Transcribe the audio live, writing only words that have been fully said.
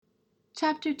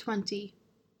Chapter 20.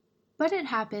 But it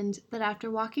happened that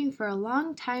after walking for a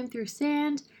long time through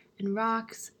sand and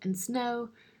rocks and snow,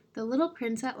 the little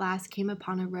prince at last came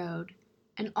upon a road,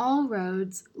 and all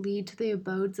roads lead to the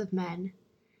abodes of men.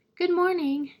 "Good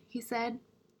morning," he said.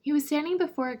 He was standing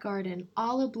before a garden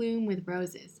all abloom with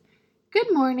roses.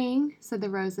 "Good morning," said the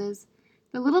roses.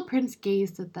 The little prince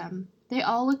gazed at them. They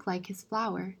all looked like his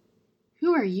flower.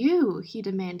 "Who are you?" he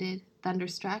demanded,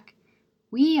 thunderstruck.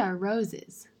 "We are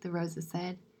roses," the roses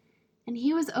said. And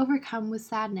he was overcome with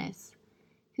sadness.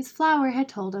 His flower had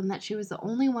told him that she was the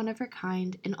only one of her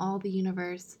kind in all the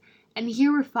universe, and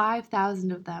here were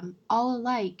 5,000 of them, all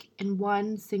alike, in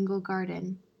one single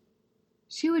garden.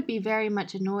 She would be very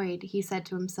much annoyed, he said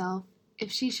to himself,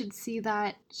 if she should see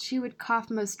that. She would cough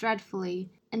most dreadfully,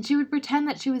 and she would pretend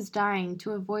that she was dying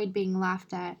to avoid being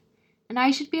laughed at, and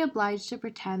I should be obliged to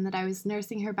pretend that I was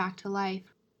nursing her back to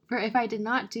life, for if I did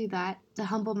not do that, to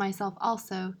humble myself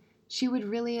also, she would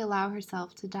really allow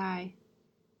herself to die.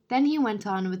 Then he went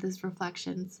on with his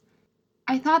reflections.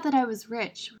 I thought that I was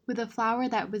rich, with a flower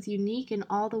that was unique in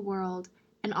all the world,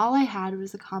 and all I had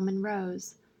was a common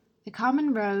rose. A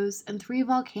common rose and 3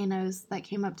 volcanoes that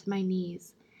came up to my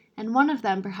knees, and one of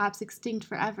them perhaps extinct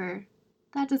forever.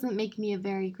 That doesn't make me a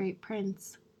very great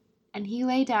prince. And he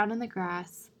lay down in the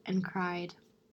grass and cried.